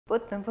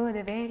Puttam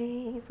podu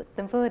vedi,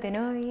 puttam podu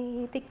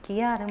nori,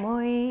 tikkiyada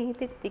mori,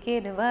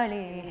 tittikeda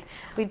vale.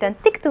 We've done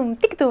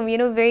tik-tum, you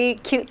know, very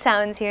cute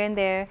sounds here and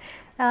there.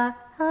 Ah,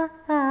 ah,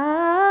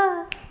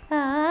 ah,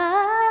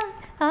 ah,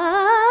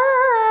 ah,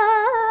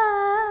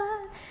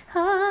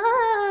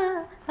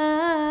 ah, ah.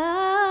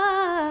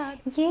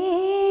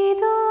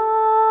 Yedo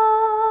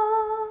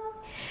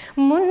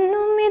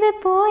முன்னும் இது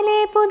போலே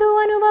புது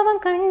அனுபவம்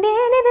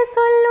கண்டேன் இது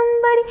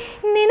சொல்லும்படி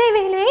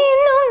நினைவிலே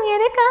இன்னும்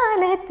எது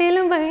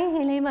காலத்திலும்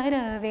வழியிலே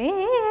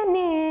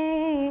வரவேனே.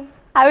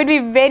 I would be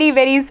very,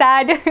 very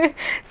sad.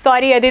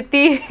 Sorry,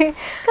 Aditi.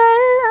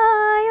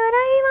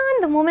 Kaaviyathalaivan.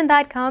 The moment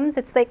that comes,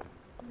 it's like,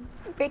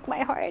 break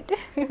my heart.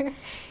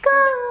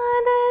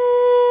 Kaadal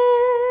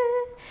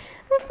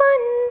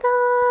vandal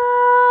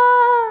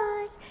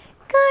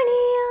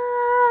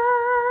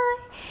kaniyai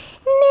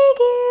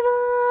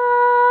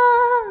negilvan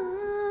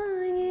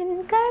en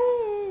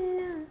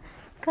kalla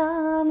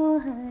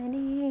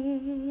kamuhane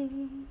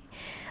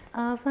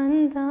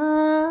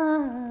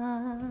avandhan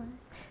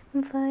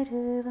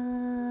varuvaan.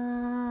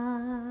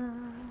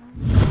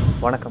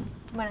 Vanakkam.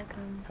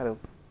 Vanakkam. Hello.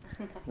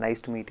 Nice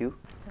to meet you.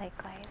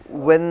 Likewise.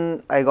 When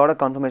I got a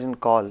confirmation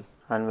call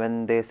and when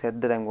they said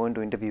that I'm going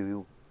to interview you,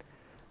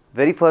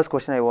 very first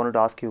question I wanted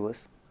to ask you was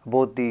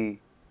about the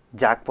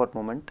jackpot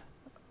moment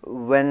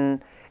when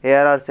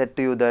AR said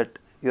to you that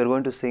you're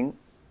going to sing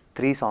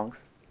 3 songs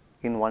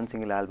in one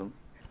single album.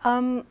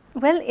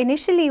 Well,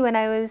 initially when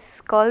I was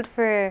called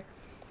for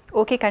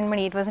OK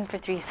Kanmani, it wasn't for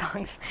 3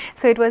 songs.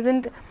 So it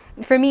wasn't,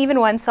 for me even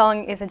one song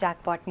is a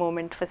jackpot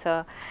moment for Sir.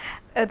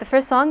 The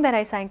first song that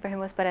I sang for him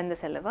was Paranda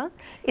Sellava.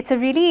 It's a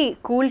really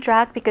cool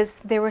track because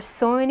there were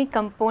so many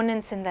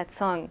components in that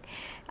song.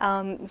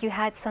 You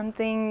had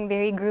something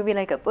very groovy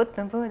like a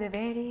puttam podu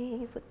vedi,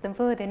 puttam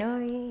podu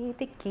nori,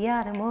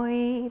 tikkiyada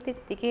mori,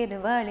 tittikeda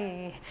vale,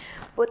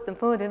 puttam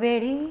podu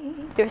vedi.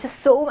 There's just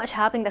so much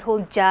happening, that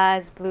whole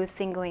jazz blues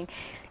thing going.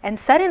 And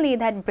suddenly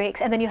that breaks,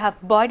 and then you have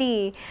body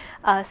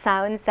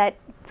sounds. That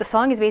the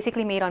song is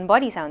basically made on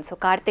body sounds. So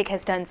Karthik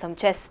has done some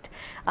chest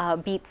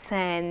beats,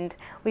 and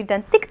we've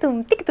done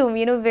tik-tum,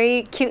 you know, very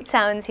cute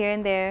sounds here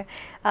and there.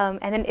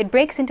 And then it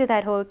breaks into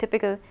that whole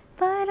typical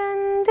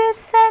Paranda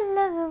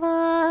Sellava,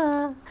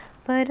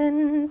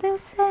 Paranda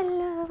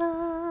Sellava.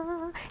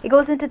 It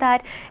goes into that,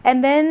 and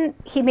then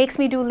he makes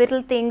me do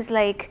little things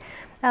like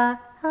ah,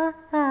 ah,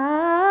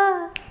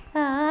 ah,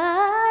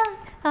 ah,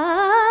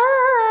 ah.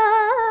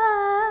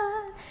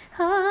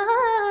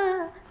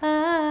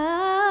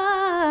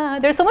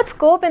 There's so much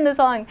scope in the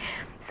song.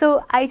 So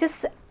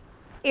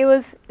it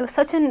was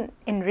such an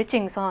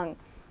enriching song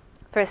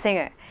for a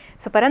singer.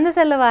 So Paranda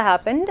Sellava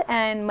happened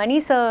and Mani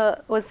sir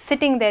was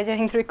sitting there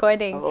during the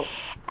recording. Oh.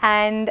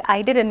 And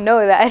I didn't know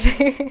that.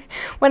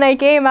 When I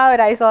came out,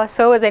 I saw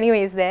Sir was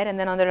anyways there, and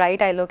then on the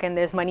right I look and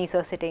there's Mani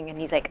sir sitting and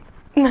he's like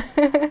so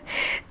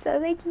I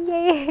was like,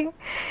 yay.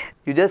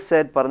 You just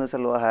said Paranda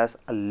Sellava has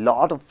a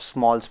lot of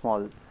small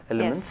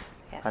elements.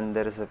 Yes. And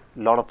there is a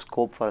lot of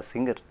scope for a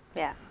singer.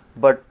 Yeah.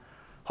 But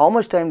how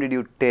much time did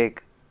you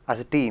take as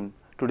a team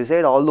to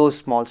decide all those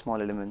small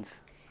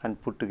elements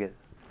and put together?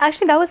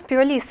 Actually, that was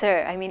purely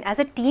Sir. I mean, as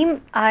a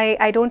team,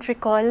 I don't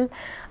recall.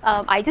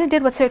 I just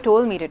did what Sir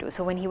told me to do.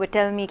 So when he would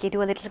tell me, okay,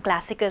 do a little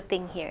classical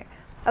thing here,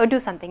 I would do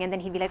something, and then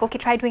he'd be like, okay,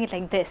 try doing it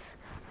like this.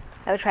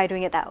 I would try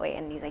doing it that way,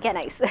 and he's like, yeah,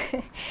 nice.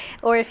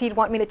 Or if he'd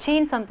want me to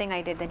change something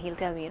I did, then he'll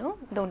tell me, you know,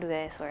 don't do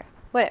this or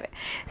whatever.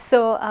 So,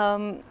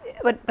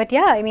 but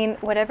yeah, I mean,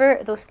 whatever,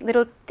 those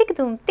little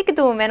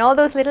tik-tum, and all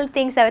those little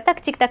things that were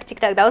tak-chik, that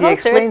was all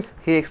Sir's.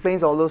 He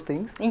explains all those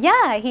things?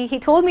 Yeah, he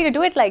told me to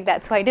do it like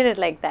that, so I did it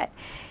like that.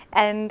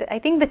 And I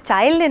think the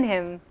child in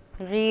him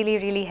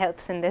really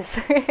helps in this.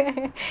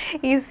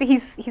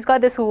 he's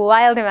got this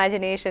wild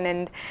imagination,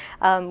 and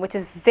which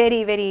is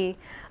very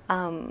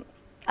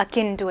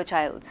akin to a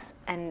child's,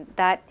 and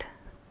that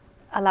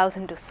allows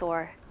him to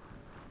soar.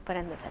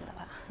 Paranda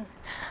Sellava.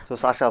 So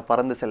Shashaa,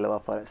 Paranda Sellava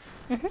for us.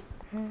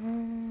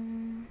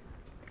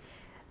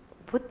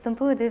 Puttam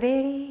podu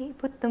vedi,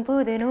 puttam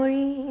podu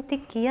nori,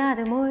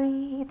 tikkiyada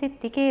mori,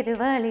 tittikeda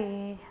vale.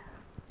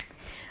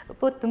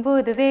 Puttam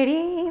podu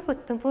vedi,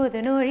 puttam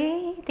podu nori,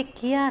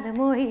 tikkiyada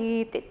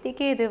mori,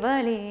 tittikeda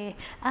vale.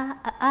 Ah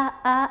ah ah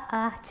ah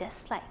ah,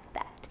 just like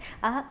that.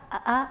 Ah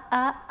ah ah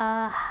ah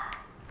ah.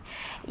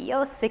 Yo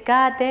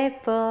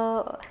sikadepo,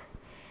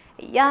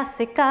 ya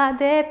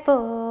sikadepo.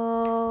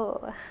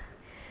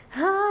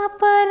 Ah,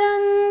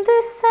 Paranda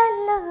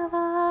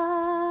Sellava,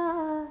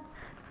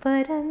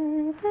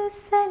 Paranda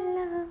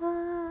Sellava.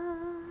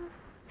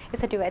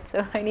 It's a duet,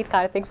 so I need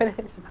Karthik for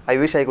this. I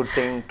wish I could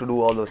sing to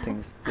do all those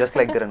things, just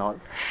like her and all.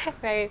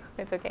 Right,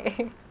 it's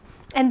okay.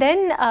 And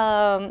then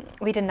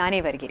we did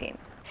Nane Vargiren,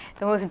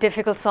 the most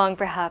difficult song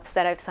perhaps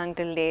that I've sung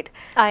till date.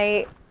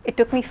 It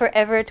took me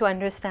forever to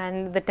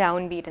understand the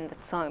downbeat in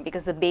that song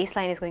because the bass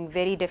line is going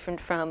very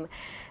different from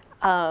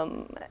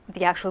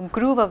the actual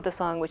groove of the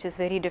song, which is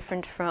very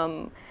different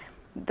from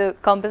the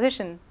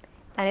composition.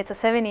 And it's a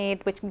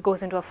 7/8 which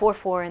goes into a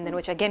 4/4 and then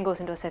which again goes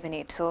into a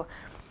 7/8. So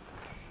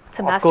it's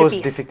a Of masterpiece.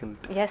 course, difficult.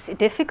 Yes,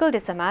 difficult.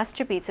 It's a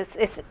masterpiece.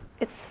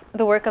 It's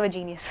the work of a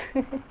genius.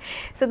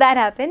 So that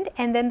happened,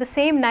 and then the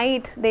same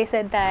night they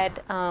said that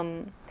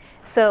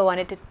Sir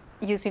wanted to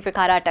use me for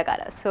Kara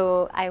Takara. So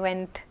I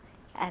went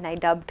and I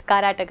dubbed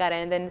Kara Takara,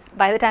 and then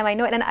by the time I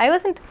know it, and I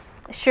wasn't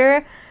sure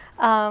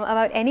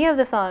about any of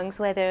the songs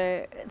whether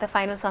the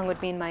final song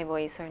would be in my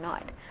voice or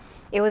not.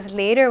 It was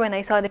later when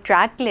I saw the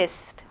track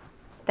list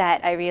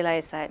that I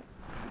realized that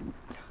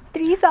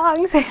 3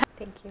 songs.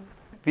 Thank you.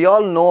 We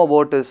all know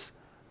about his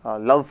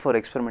love for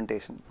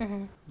experimentation.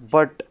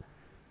 But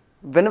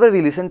whenever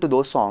we listen to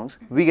those songs,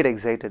 we get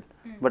excited.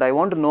 But I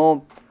want to know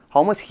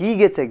how much he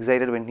gets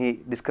excited when he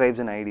describes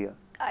an idea.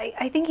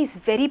 I think he's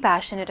very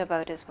passionate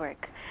about his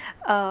work.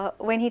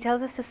 When he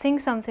tells us to sing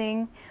something,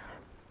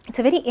 it's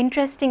a very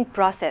interesting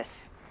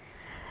process.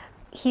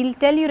 He'll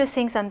tell you to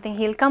sing something,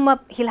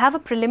 he'll have a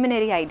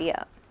preliminary idea,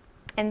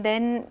 and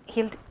then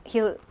he'll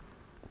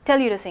tell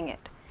you to sing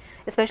it.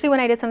 Especially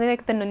when I did something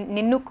like the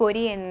Ninnu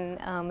Kori in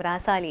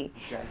Rasali.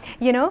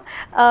 You know,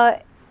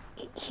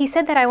 he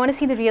said that I want to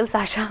see the real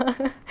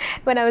Shashaa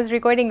when I was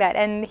recording that,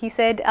 and he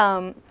said,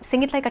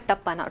 sing it like a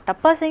tappa. Now,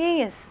 tappa singing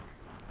is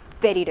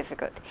very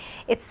difficult.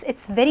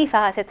 It's very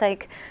fast. It's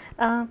like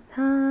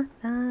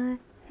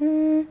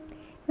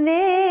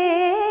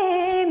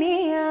ve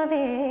miya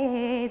ve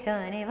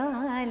jaane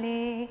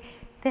wale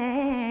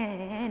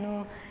tenu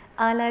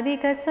aladi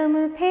kasam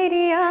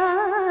pheriya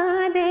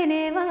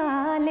dene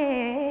wale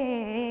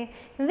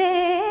ve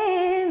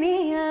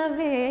miya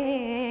ve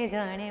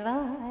jaane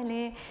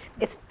wale.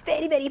 It's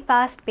very, very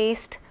fast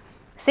paced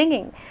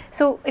singing.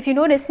 So if you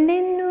notice,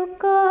 Ninnu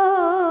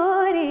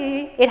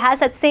Kori, it has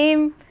that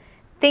same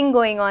thing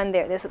going on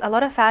there. There's a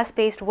lot of fast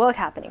paced work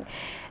happening,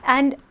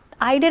 and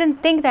I didn't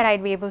think that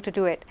I'd be able to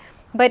do it.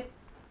 But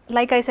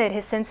like I said,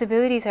 his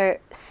sensibilities are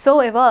so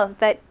evolved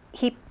that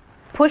he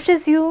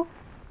pushes you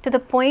to the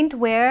point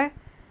where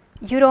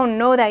you don't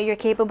know that you're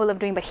capable of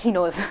doing, but he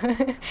knows.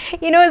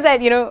 He knows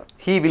that, you know.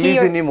 He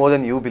believes in you more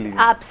than you believe in him.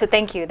 Absolutely,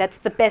 thank you. That's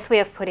the best way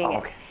of putting Okay.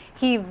 it.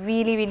 He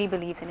really, really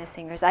believes in his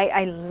singers.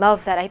 I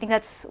love that. I think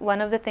that's one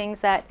of the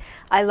things that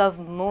I love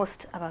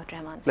most about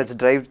Rahman. Let's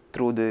drive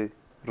through the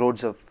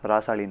roads of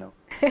Rasali now.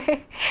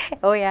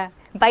 Oh yeah,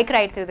 bike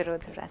ride through the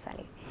roads of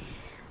Rasali.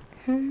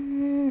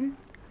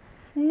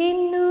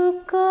 Ninnu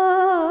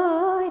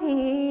Kori,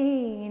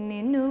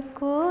 Ninnu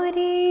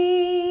Kori,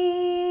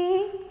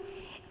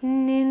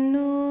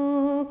 Ninnu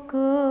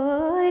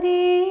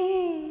Kori,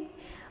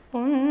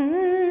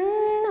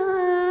 Unnanura,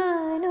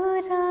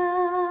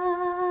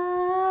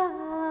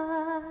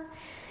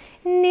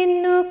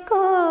 Ninnu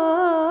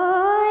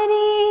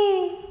Kori,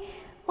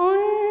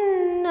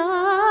 Unnanura,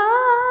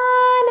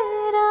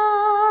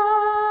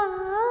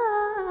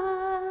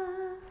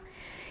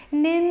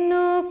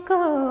 Ninnu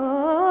Kori.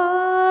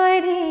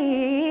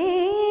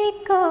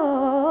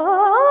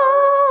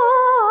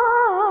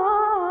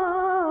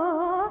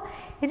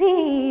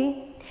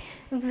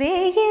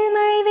 வெயில்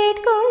மழை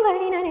வேட்கும்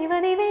வழி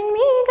நனைவதை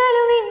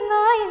வெண்மீகளும்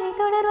வாயனை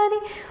தொடர்வதை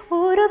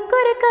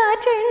ஊருக்கொரு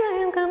காற்றின்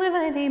மனம்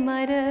கமழ்வதை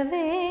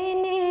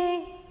மறவேனே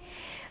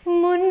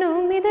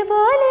முன்னும் இது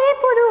போலே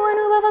புது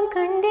அனுபவம்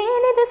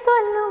கண்டேன் இது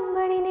சொல்லும்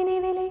வழி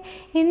நினைவிலை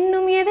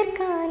இன்னும்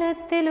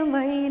எதிர்காலத்திலும்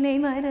வழியிலை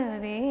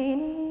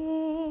மறவேனே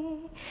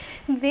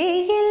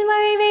வெயில்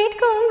மழை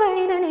வேட்கும்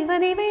வழி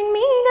நனைவதை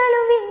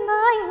வெண்மீகளும்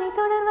வாயனை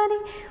தொடர்வதை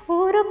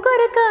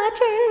ஊருக்கொரு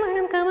காற்றின்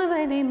மனம்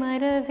கமழ்வதை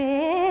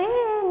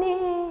மறவேனே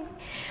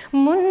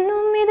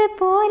முன்னும் இது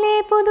போலே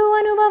புது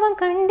அனுபவம்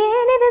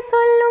கண்டேன் இது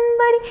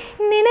சொல்லும்படி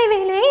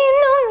நினைவிலே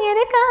இன்னும்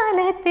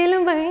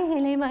எதிர்காலத்திலும்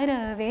வழியிலை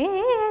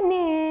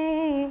மறவேனே.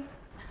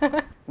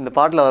 இந்த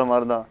பாட்டில் வர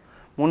மாதிரி தான்,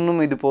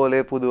 முன்னும் இது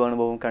போலே புது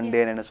அனுபவம்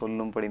கண்டேன் என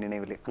சொல்லும்படி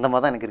நினைவிலே. அந்த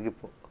மாதிரி தான் எனக்கு இருக்கு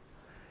இப்போ.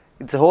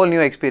 It's a whole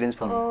new experience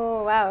for me. Oh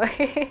wow.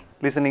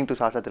 Listening to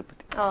Shashaa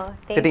Tirupati. Oh,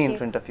 thank sitting you. in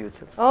front of you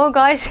itself. Oh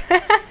gosh.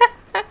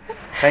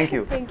 Thank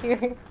you. Thank you.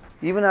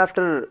 Even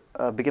after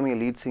becoming a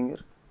lead singer,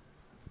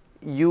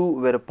 you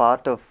were a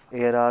part of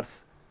AR's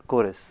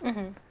chorus.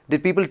 Did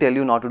people tell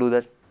you not to do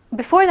that?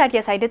 Before that,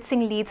 yes, I did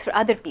sing leads for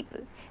other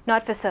people,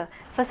 not for Sir.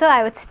 For Sir,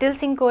 I would still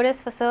sing chorus.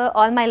 For Sir,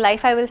 all my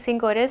life I will sing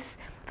chorus.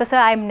 For Sir,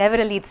 I'm never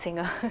a lead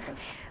singer.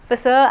 For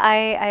Sir,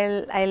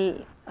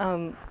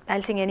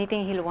 I'll sing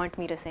anything he'll want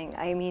me to sing.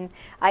 I mean,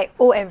 I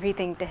owe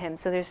everything to him,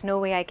 so there's no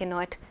way I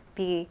cannot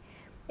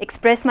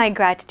express my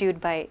gratitude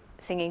by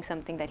singing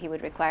something that he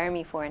would require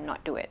me for and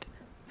not do it.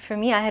 For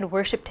me, I had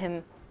worshipped him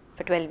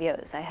for 12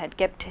 years. I had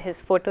kept his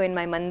photo in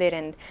my mandir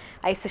and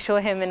I used to show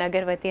him in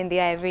Agarbatti and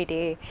Diya every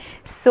day.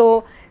 So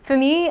for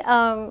me,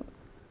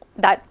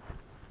 that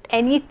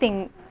anything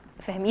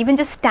for him, even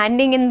just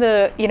standing in the,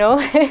 you know,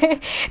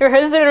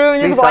 rehearsal room,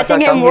 Please, just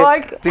watching Shashaa, him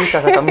walk. Please,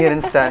 Shashaa, come here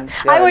and stand.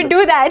 I would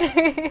do that.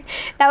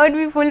 That would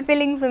be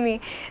fulfilling for me.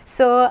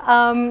 So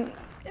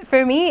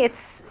for me,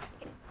 it's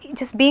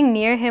just being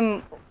near him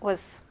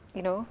was,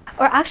 you know,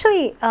 or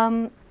actually,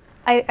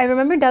 I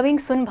remember dubbing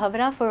Sun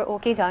Bhavra for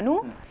OK Jaanu,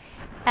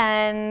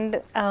 and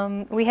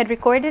we had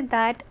recorded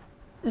that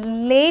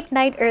late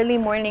night, early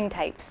morning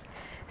types.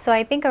 So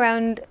I think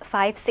around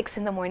 5, 6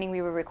 in the morning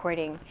we were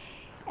recording.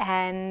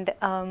 and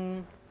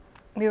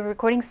we were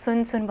recording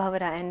Sun Sun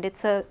Bhavara, and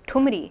it's a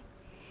thumri,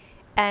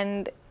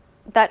 and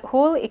that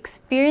whole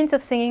experience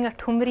of singing a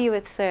thumri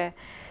with sir,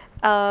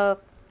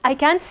 I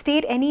can't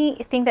state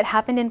anything that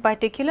happened in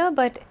particular,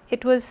 but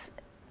it was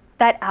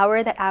that hour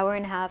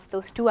and a half,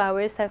 those 2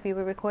 hours that we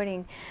were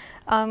recording.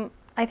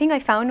 I think I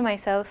found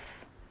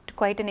myself to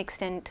quite an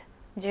extent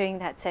during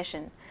that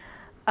session.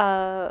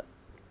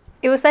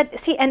 It was that,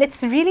 see, and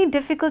it's really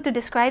difficult to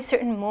describe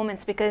certain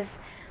moments because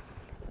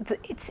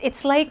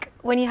it's like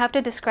when you have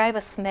to describe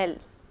a smell.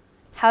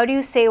 How do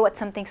you say what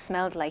something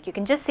smelled like? You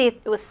can just say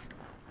it was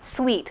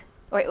sweet,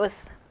 or it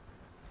was,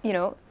 you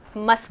know,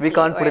 musky. We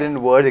can't put it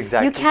in words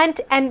exactly. You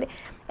can't, and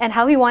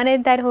how he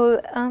wanted that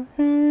whole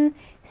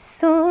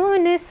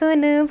sun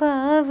sun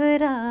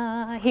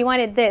bhavara. He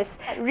wanted this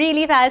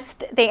really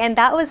fast thing, and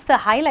that was the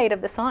highlight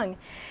of the song.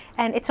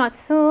 And it's not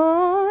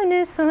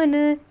sun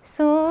sun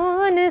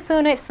sun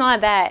sun. It's not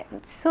that.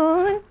 It's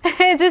sun.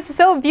 It's just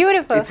so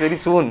beautiful. It's very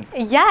soon.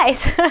 Yeah,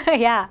 it's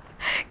yeah,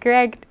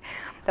 correct.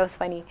 That was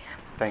funny.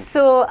 Thank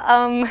so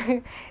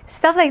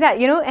stuff like that,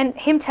 you know, and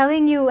him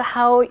telling you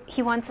how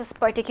he wants this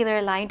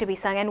particular line to be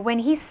sung, and when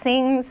he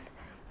sings,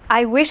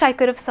 I wish I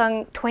could have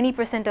sung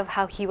 20% of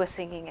how he was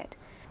singing it.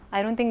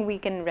 I don't think we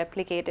can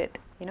replicate it,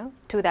 you know,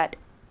 to that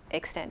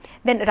extent.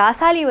 Then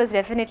Rasali was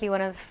definitely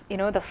one of, you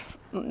know, the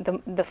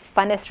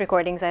funnest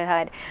recordings I've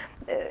had.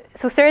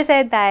 So sir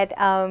said that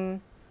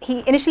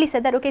he initially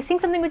said that, okay, sing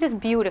something which is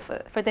beautiful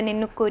for the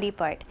Ninnu Kori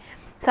part.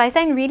 So I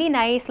sang really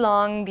nice,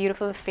 long,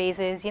 beautiful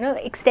phrases, you know,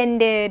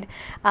 extended,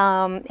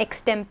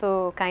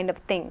 extempo kind of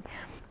thing.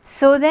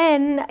 So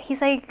then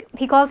he's like,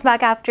 he calls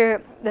back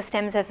after the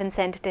stems have been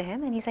sent to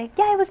him, and he's like,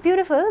 yeah, it was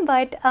beautiful,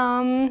 but I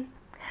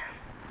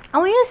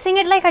want you to sing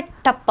it like a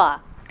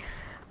tappa.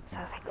 So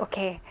I was like,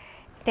 okay.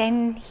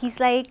 Then he's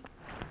like,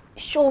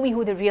 show me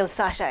who the real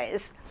Shashaa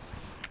is.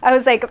 I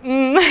was like,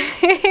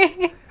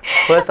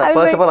 First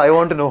of all, I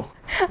want to know.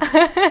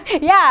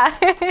 Yeah.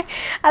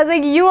 I was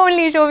like, you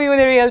only show me who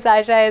the real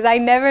Shashaa is. I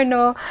never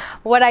know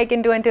what I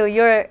can do until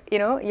you're, you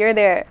know, you're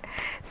there.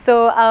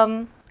 So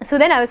so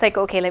then I was like,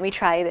 okay, let me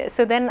try this.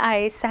 So then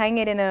I sang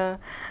it in a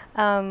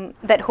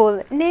that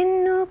whole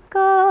Ninnu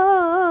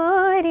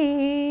Kori,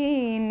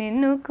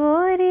 Ninnu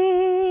Kori,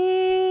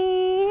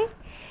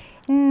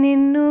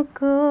 Ninnu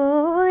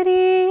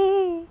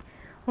Kori,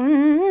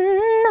 Unnanura,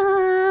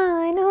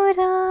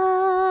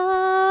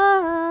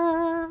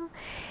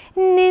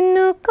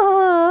 Ninnu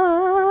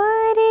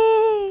Kori,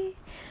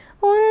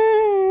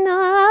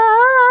 Unnanura,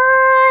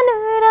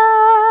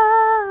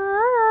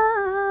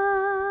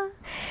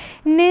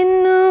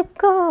 Ninnu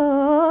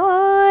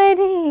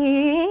Kori,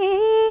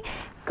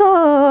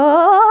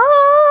 Kori.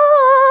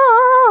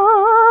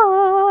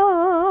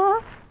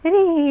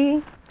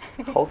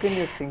 How can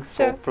you sing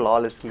so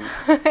flawlessly?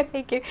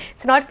 Thank you.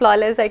 It's not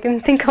flawless. I can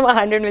think of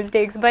 100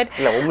 mistakes, but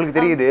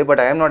but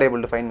I am not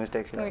able to find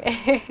mistakes.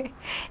 Okay.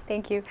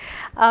 Thank you.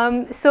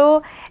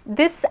 So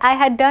this, I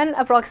had done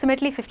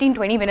approximately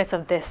 15-20 minutes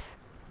of this,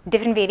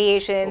 different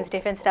variations,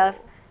 different stuff.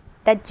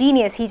 That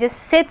genius, he just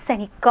sits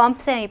and he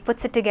comps it and he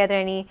puts it together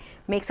and he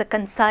makes a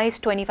concise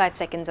 25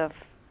 seconds of,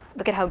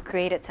 look at how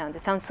great it sounds.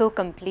 It sounds so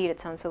complete, it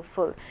sounds so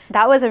full.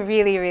 That was a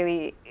really,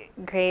 really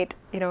great,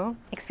 you know,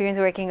 experience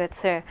working with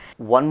sir.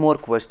 One more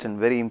question,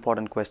 very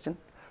important question,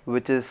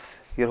 which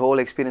is your whole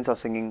experience of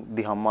singing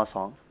the Humma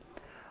song.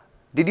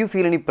 Did you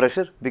feel any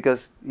pressure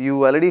because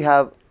you already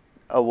have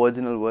a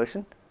original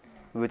version,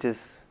 which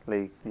is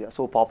like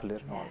so popular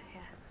and all.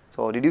 Yeah.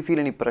 So did you feel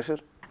any pressure?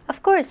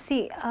 Of course,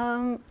 see,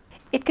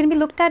 it can be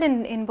looked at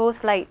in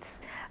both lights.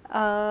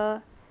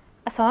 A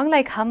song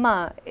like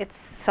Humma, it's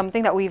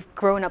something that we've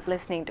grown up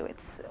listening to.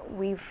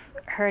 We've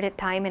heard it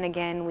time and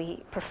again.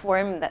 We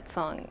perform that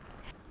song.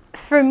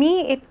 For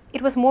me,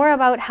 it was more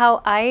about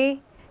how I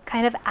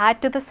kind of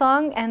add to the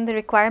song and the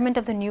requirement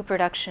of the new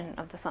production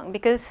of the song,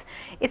 because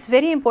it's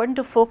very important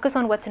to focus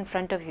on what's in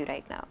front of you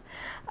right now.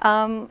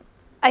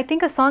 I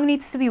think a song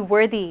needs to be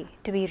worthy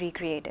to be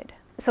recreated.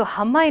 So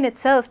Humma in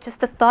itself,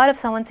 just the thought of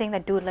someone saying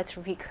that, dude, let's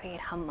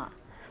recreate Humma.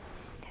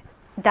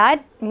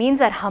 That means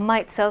that Humma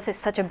itself is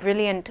such a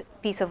brilliant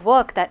piece of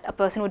work that a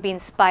person would be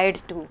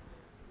inspired to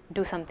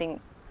do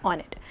something on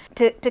it.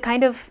 To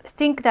kind of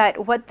think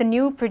that what the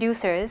new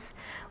producers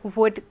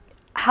would,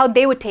 how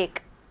they would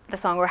take the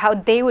song or how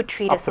they would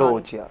treat a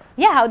song.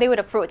 Yeah, how they would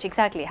approach,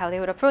 exactly, how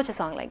they would approach a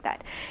song like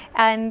that.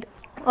 And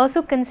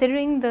also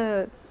considering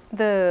the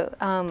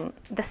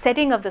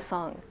setting of the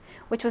song,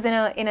 which was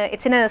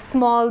it's in a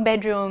small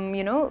bedroom,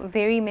 you know,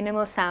 very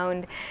minimal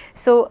sound.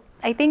 So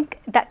I think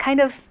that kind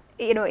of,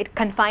 you know, it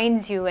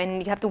confines you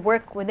and you have to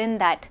work within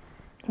that.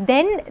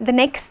 Then the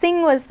next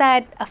thing was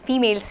that a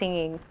female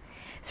singing.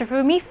 So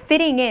for me,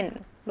 fitting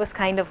in was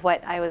kind of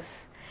what I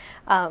was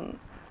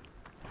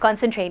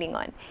concentrating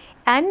on.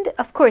 And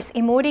of course,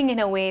 emoting in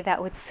a way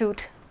that would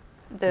suit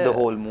the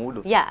whole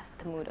mood. Yeah,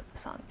 the mood of the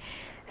song.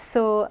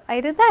 So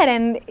I did that,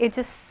 and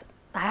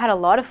I had a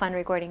lot of fun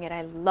recording it.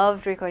 I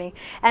loved recording.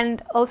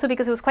 And also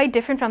because it was quite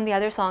different from the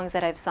other songs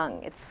that I've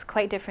sung. It's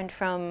quite different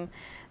from,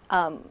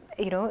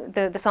 you know,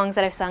 the songs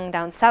that I've sung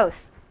down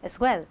south as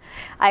well.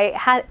 I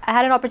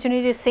had an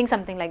opportunity to sing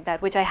something like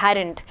that, which I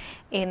hadn't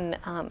in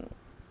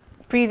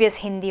previous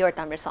Hindi or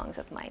Tamil songs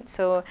of mine.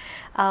 So,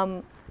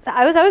 so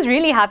I was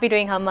really happy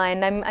doing Humma,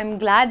 and I'm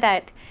glad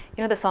that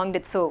the song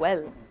did so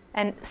well.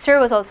 And Sir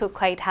was also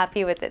quite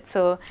happy with it.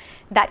 So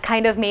that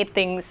kind of made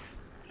things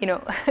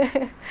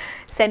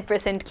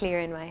 100% clear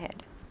in my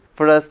head.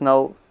 For us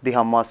now, the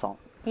Humma song.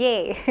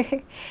 Yay!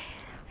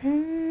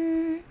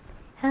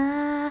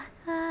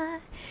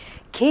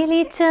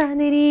 खिली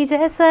चांदनी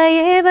जैसा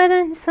ये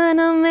बदन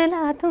सनम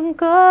मिला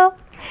तुमको,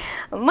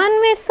 मन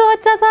में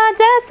सोचा था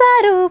जैसा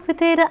रूप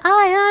तेरा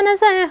आया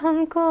नजर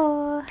हमको,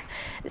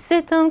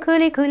 सितम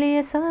खुली खुली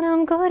ये सनम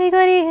गोरी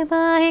गोरी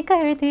बाहें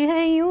करती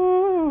है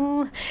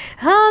यूं,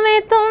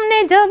 हमें तुमने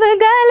जब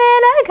गले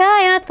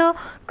लगाया तो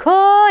खो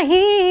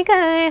ही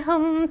गए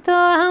हम तो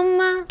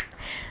हम्मा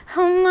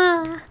हम्मा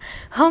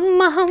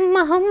हम्मा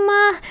हम्मा हम्मा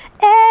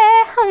ए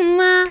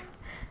हम्मा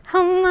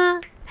हम्मा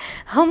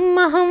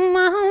हम्मा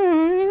हम्मा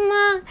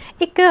हम्मा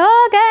एक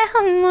हो गए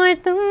हम और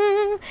तुम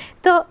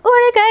तो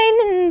उड़ गई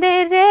नींदे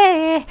रे,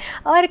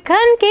 और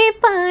खन की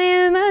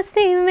पायल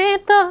मस्ती में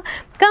तो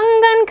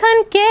कंगन खन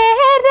के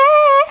रे,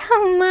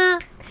 हम्मा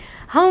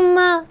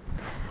हम्मा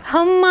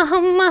हम्मा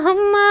हम्मा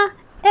हम्मा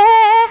ए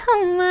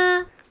हम्मा.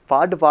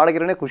 பாட்டு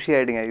பாடுகிறனே खुशी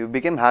ஆயிடுங்க. You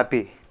became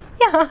happy.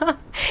 Yeah,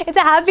 it's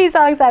a happy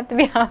song, so I have to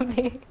be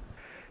happy.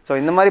 So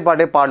இந்த மாதிரி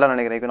பாட்டே பாடலாம்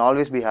நினைக்கிறேன். You can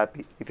always be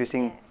happy if you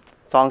sing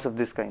songs of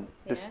this kind,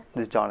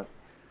 this genre.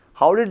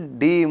 How did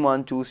D. Iman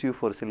choose you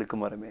for Silku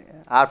Marame?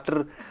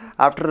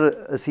 After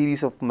a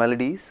series of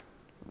melodies,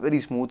 very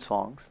smooth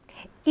songs.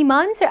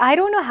 Iman sir, I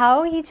don't know how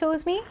he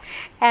chose me,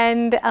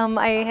 and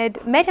I had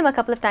met him a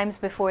couple of times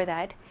before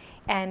that,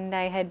 and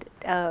I had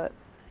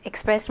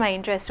expressed my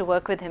interest to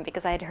work with him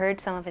because I had heard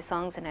some of his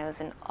songs and I was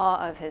in awe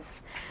of his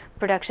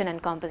production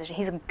and composition.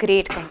 He's a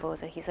great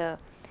composer. He's a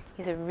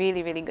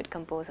really, really good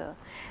composer.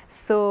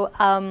 So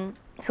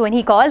so when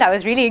he called, I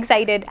was really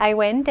excited. I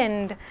went,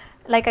 and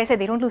like I said,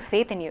 they don't lose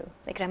faith in you.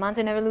 Like Rahman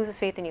sir never loses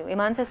faith in you.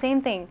 Iman sir,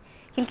 same thing.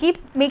 He'll keep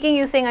making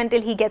you sing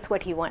until he gets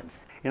what he wants.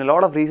 In a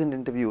lot of recent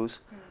interviews,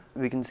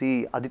 we can see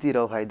Aditya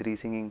Roy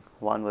singing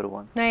Vaan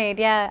Varuvaan. Right,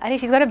 yeah. I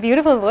think she's got a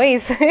beautiful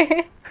voice.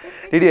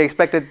 Did you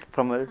expect it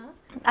from her?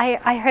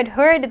 I had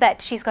heard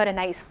that she's got a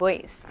nice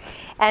voice,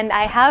 and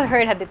I have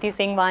heard Aditi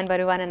sing Vaan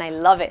Varuvaan, and I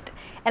love it.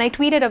 And I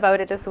tweeted about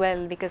it as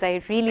well because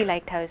I really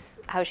liked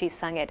how she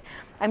sung it.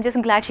 I'm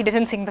just glad she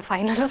didn't sing the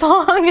final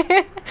song.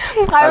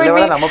 I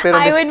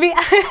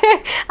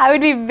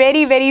would be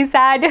very, very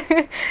sad.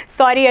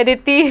 Sorry,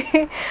 Aditi.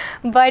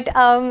 But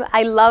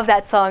I love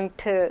that song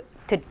to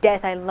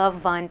death. I love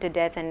Vaan to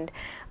death, and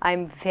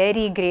I'm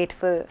very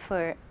grateful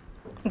for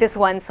this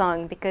one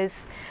song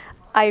because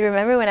I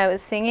remember when I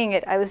was singing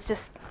it, I was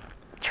just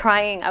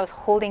trying, I was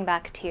holding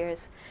back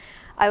tears.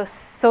 I was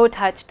so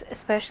touched,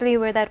 especially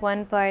where that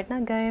one part, na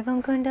garvam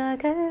kunda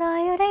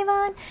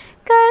kallayuraivan,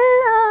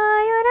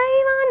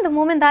 kallayuraivan. The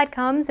moment that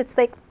comes, it's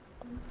like,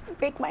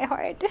 break my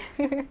heart.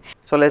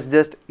 So let's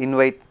just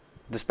invite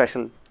the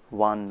special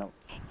Vaan now.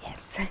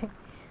 Yes.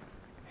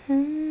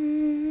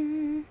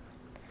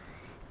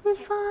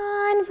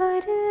 Vaan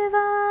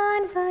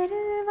Varuvaan,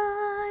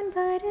 Varuvaan,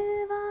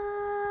 Varuvaan.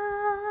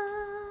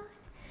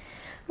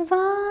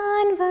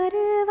 Vaan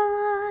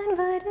Varuvaan,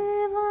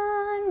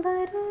 Varuvaan,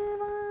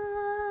 Varuvaan.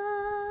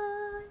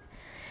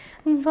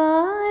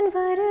 Vaan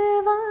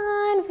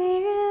Varuvaan,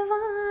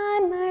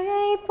 Viruvaan,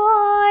 Malai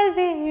pol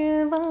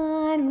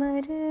Viruvaan,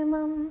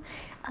 Marumam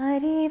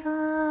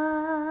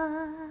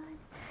Arivaan.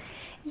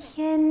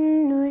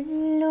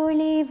 Ennullulivan,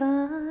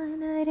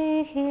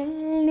 Arihil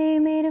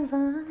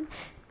Nimirvan,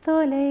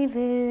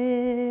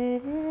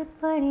 Tolaivil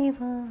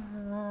Panivan.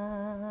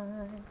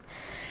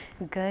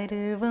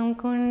 Garvam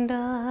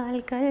kundal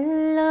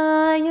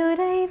kallayuraivan,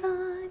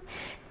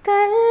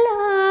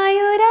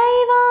 kallayuraivan,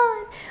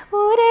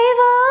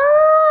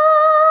 uraivan,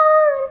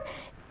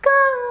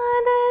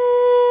 kaadal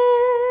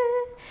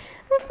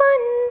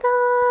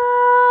vandal,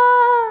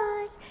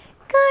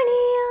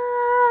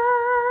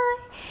 kaniyai,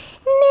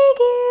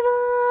 nigirvan,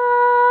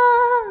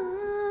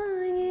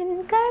 en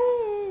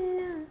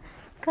kalla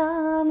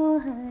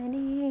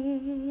kamuhane,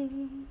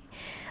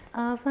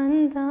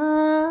 avandal.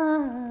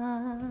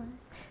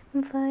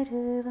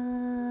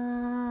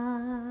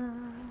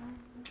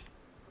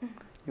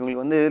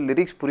 இவங்களுக்கு வந்து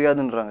lyrics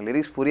புரியாதுன்றாங்க.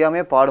 Lyrics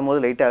புரியாமே பாடும்போது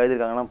லைட்டாக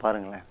எழுதிருக்காங்கன்னா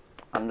பாருங்களேன்.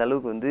 அந்த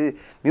அளவுக்கு வந்து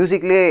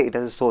மியூசிக்லேயே it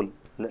has a soul,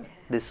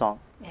 this song.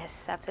 Yes,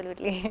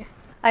 absolutely.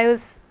 I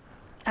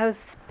was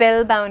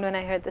spellbound when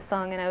I heard the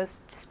song, and I was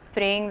just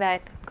praying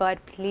that God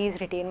please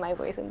retain my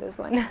voice in this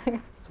one.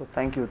 So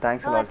thank you,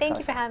 thanks a lot. Thank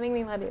you for having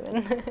me, Maathevan.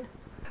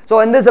 So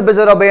in this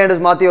episode of Beyond is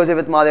Maatheyosi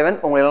with Maathevan,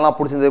 உங்களுக்கு எல்லாம்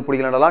பிடிச்சது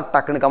பிடிக்கலன்றலாம்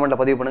டக்குன்னு கமெண்ட்ல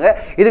பதிவு பண்ணுங்க.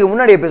 இதுக்கு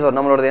முன்னாடி episode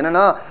நம்மளோடது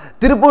என்னன்னா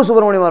திருப்பூர்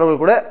சுப்பிரமணியம்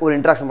அவர்கள் கூட ஒரு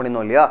இன்டராக்ஷன்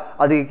பண்ணியிருந்தோம் இல்லையா,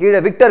 அதுக்கு கீழே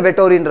விக்டர்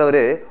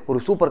வெட்டோரின்றவர் ஒரு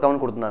சூப்பர்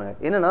கமெண்ட் கொடுத்துருந்தாங்க.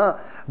 என்னன்னா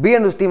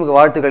பிஎன்எஸ் டீமுக்கு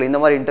வாழ்த்துக்கள், இந்த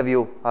மாதிரி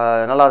இன்டர்வியூ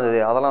நல்லா இருந்தது,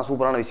 அதெல்லாம்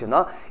சூப்பரான விஷயம்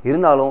தான்.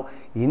 இருந்தாலும்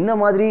இந்த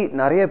மாதிரி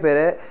நிறைய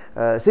பேர்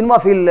சினிமா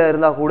ஃபீல்டில்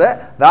இருந்தால் கூட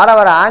வேறு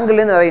வேறு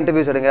ஆங்கிள்லேருந்து நிறைய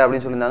இன்டர்வியூஸ் எடுங்க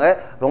அப்படின்னு சொல்லியிருந்தாங்க.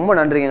 ரொம்ப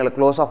நன்றிங்க எங்களை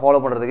க்ளோஸாக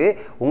ஃபாலோ பண்ணுறதுக்கு.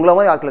 உங்களை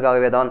மாதிரி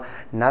ஆட்களுக்காகவே தான்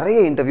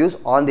நிறைய இன்டர்வியூஸ்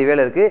ஆன் தி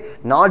வேல இருக்குது.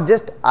 Not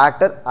just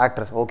actor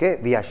actress. Okay,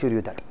 we assure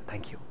you that.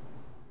 Thank you.